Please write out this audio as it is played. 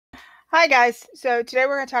Hi guys, so today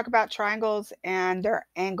we're going to talk about triangles and their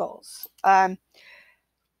angles. If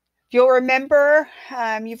you'll remember,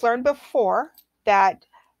 you've learned before that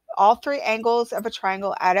all three angles of a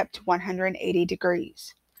triangle add up to 180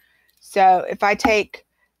 degrees. So if I take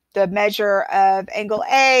the measure of angle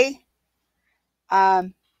A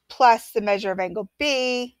plus the measure of angle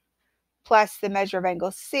B plus the measure of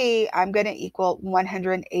angle C, I'm going to equal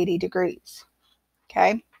 180 degrees.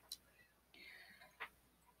 Okay.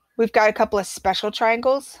 We've got a couple of special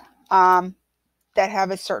triangles that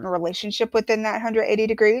have a certain relationship within that 180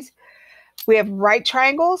 degrees. We have right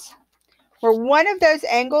triangles where one of those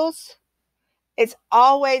angles is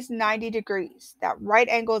always 90 degrees. That right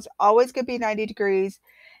angle is always going to be 90 degrees.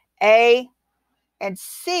 A and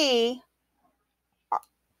C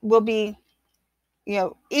will be,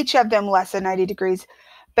 each of them less than 90 degrees.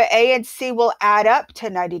 But A and C will add up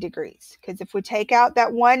to 90 degrees. Because if we take out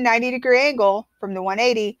that one 90-degree angle from the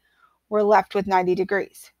 180, we're left with 90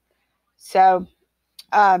 degrees. So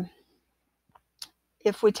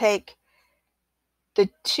if we take the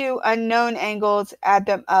two unknown angles, add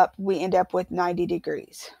them up, we end up with 90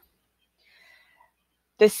 degrees.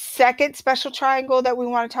 The second special triangle that we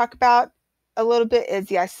want to talk about a little bit is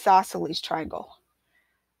the isosceles triangle.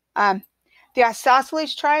 The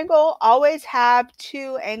isosceles triangle always have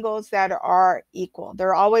two angles that are equal.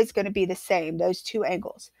 They're always going to be the same, those two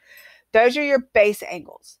angles. Those are your base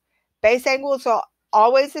angles. Base angles are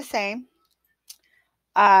always the same.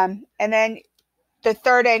 And then the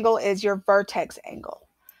third angle is your vertex angle.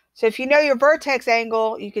 So if you know your vertex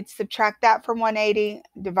angle, you could subtract that from 180,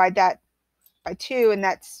 divide that by 2, and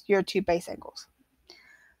that's your two base angles.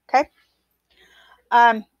 Okay.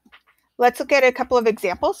 Let's look at a couple of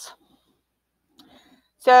examples.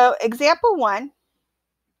 So example 1,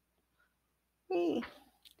 we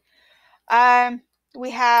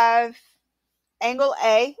have angle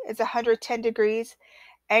A is 110 degrees.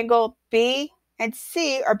 Angle B and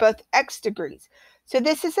C are both x degrees. So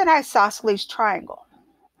this is an isosceles triangle.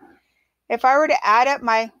 If I were to add up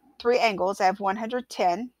my three angles, I have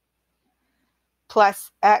 110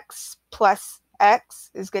 plus x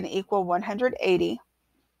is going to equal 180.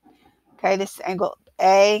 Okay, this is angle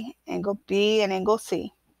A, angle B, and angle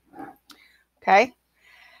C. Okay.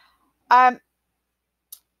 I'm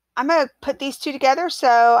going to put these two together.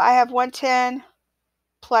 So I have 110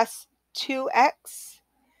 plus 2x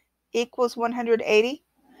equals 180.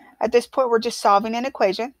 At this point, we're just solving an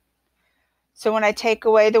equation. So when I take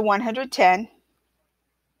away the 110,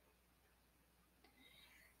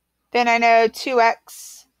 then I know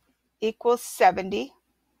 2x equals 70.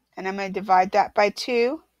 And I'm going to divide that by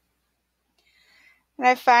 2. And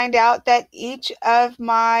I find out that each of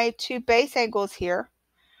my two base angles here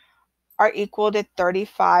are equal to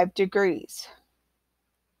 35 degrees.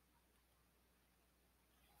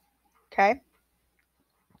 Okay.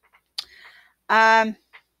 I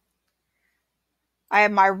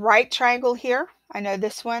have my right triangle here. I know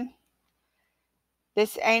this one.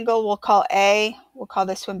 This angle we'll call A. We'll call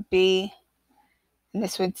this one B. And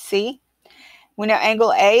this one C. We know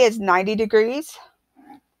angle A is 90 degrees.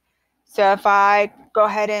 So if I go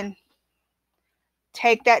ahead and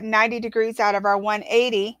take that 90 degrees out of our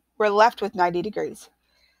 180, we're left with 90 degrees.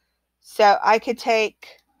 So I could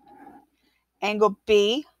take angle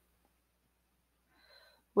B,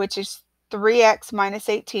 which is 3x minus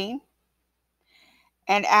 18,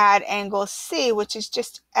 and add angle C, which is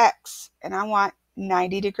just x, and I want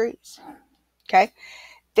 90 degrees. Okay,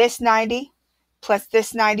 this 90 plus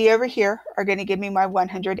this 90 over here are going to give me my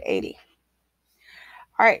 180.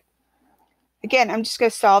 All right, again, I'm just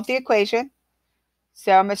going to solve the equation.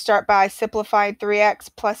 So I'm going to start by simplifying 3x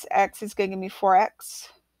plus x is going to give me 4x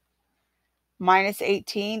minus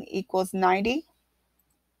 18 equals 90.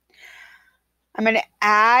 I'm going to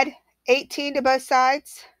add 18 to both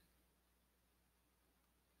sides.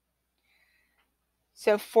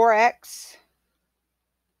 So 4x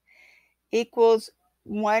equals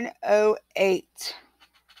 108.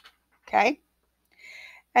 Okay.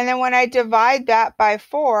 And then when I divide that by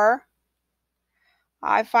 4,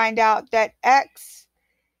 I find out that x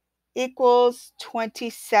equals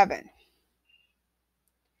 27.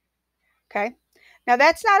 Okay. Now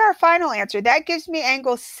that's not our final answer. That gives me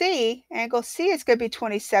angle C. Angle C is going to be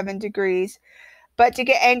 27 degrees. But to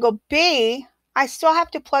get angle B, I still have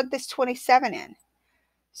to plug this 27 in.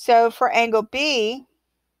 So for angle B,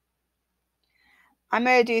 I'm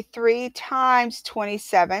going to do 3 times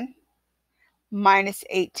 27 minus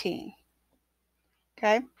 18.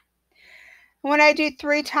 Okay. When I do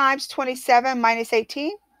 3 times 27 minus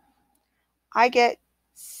 18, I get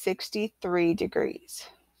 63 degrees.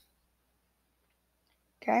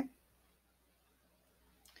 Okay.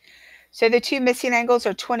 So the two missing angles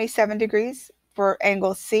are 27 degrees for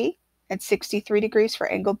angle C and 63 degrees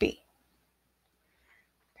for angle B.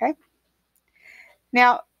 Okay.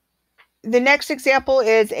 Now, the next example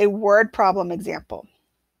is a word problem example.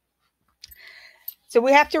 So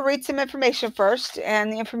we have to read some information first,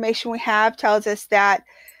 and the information we have tells us that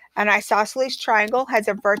an isosceles triangle has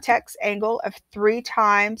a vertex angle of 3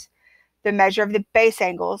 times the measure of the base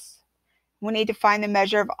angles. We need to find the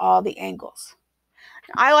measure of all the angles.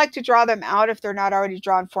 I like to draw them out if they're not already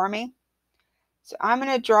drawn for me. So I'm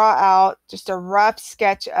going to draw out just a rough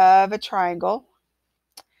sketch of a triangle.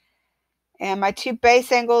 And my two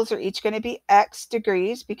base angles are each going to be x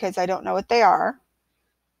degrees because I don't know what they are.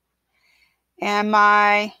 And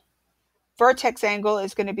my vertex angle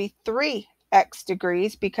is going to be 3x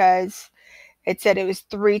degrees because it said it was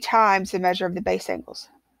 3 times the measure of the base angles.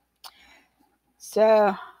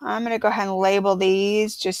 So I'm going to go ahead and label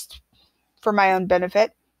these just for my own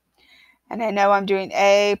benefit. And I know I'm doing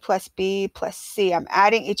A plus B plus C. I'm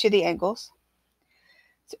adding each of the angles.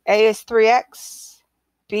 So A is 3x,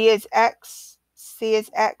 B is x, C is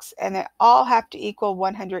x, and they all have to equal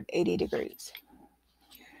 180 degrees.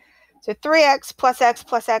 So 3x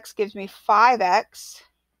plus x gives me 5x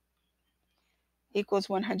equals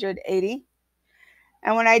 180.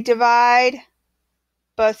 And when I divide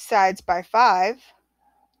both sides by 5,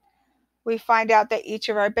 we find out that each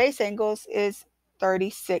of our base angles is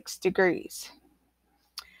 36 degrees.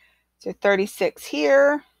 So 36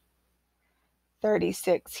 here,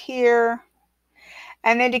 36 here.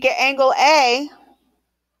 And then to get angle A,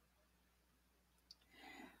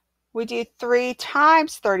 we do 3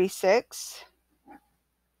 times 36,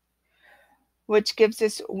 which gives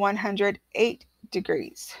us 108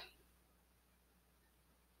 degrees.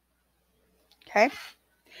 Okay,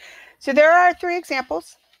 so there are 3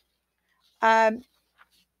 examples. At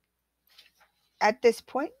this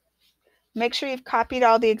point, make sure you've copied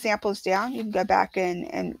all the examples down. You can go back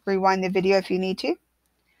and rewind the video if you need to,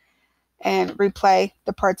 and replay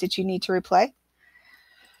the parts that you need to replay.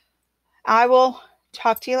 I will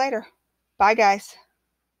talk to you later. Bye, guys.